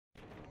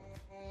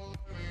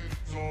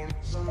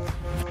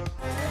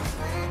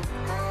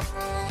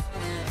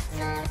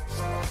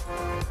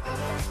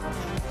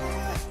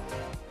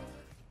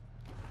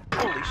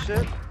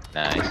shit.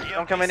 Nice.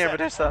 Don't come in here, but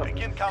there's stuff.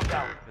 Begin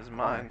countdown. There's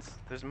mines.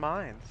 There's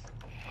mines.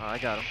 Oh, I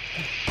got him.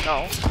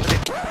 No.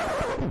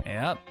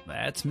 Yep,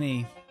 that's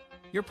me.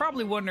 You're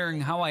probably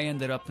wondering how I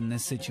ended up in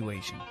this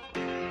situation.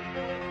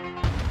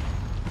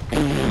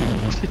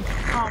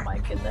 Oh my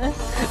goodness.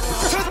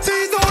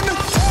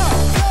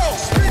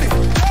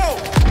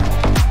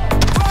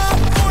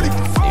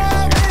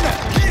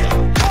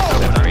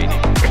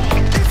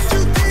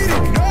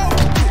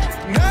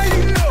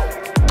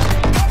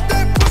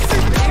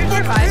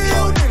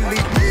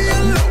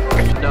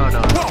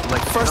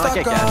 First I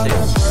get gas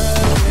station.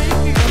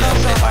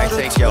 If I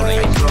take your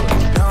link,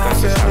 I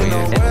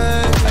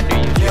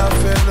knew you.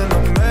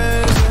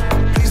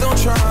 Please don't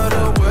try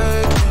to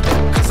wait,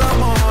 cause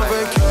I'm on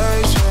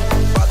vacation.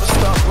 About to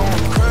stop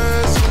going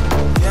crazy.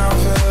 Yeah, I'm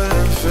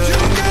feeling fake. You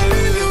got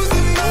me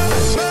losing my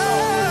mind.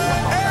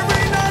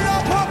 Every night I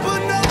pop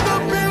another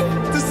pill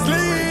to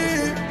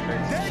sleep.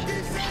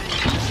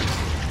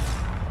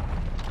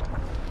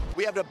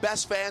 We have the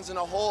best fans in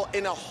the whole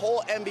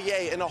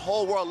NBA, in the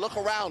whole world. Look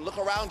around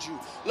you.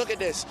 Look at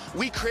this.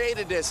 We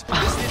created this. We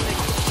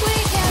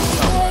can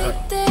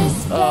take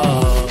this.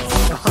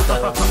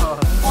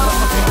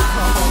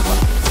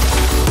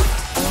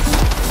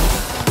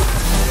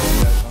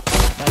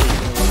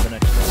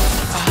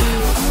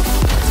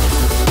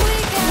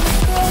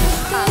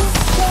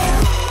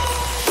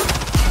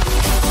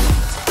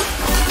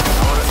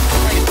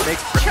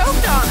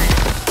 Choked on it.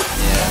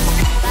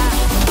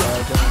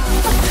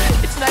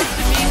 It's nice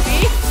to meet me.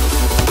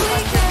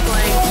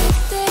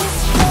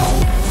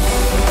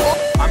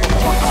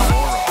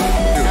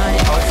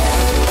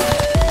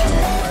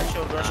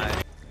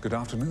 Good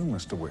afternoon,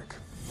 Mr. Wick.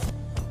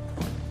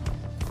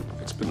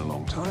 It's been a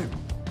long time.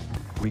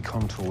 We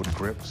contoured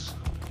grips,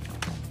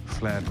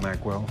 flared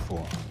magwell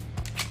for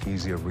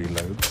easier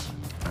reloads,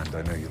 and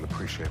I know you'll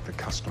appreciate the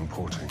custom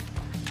porting.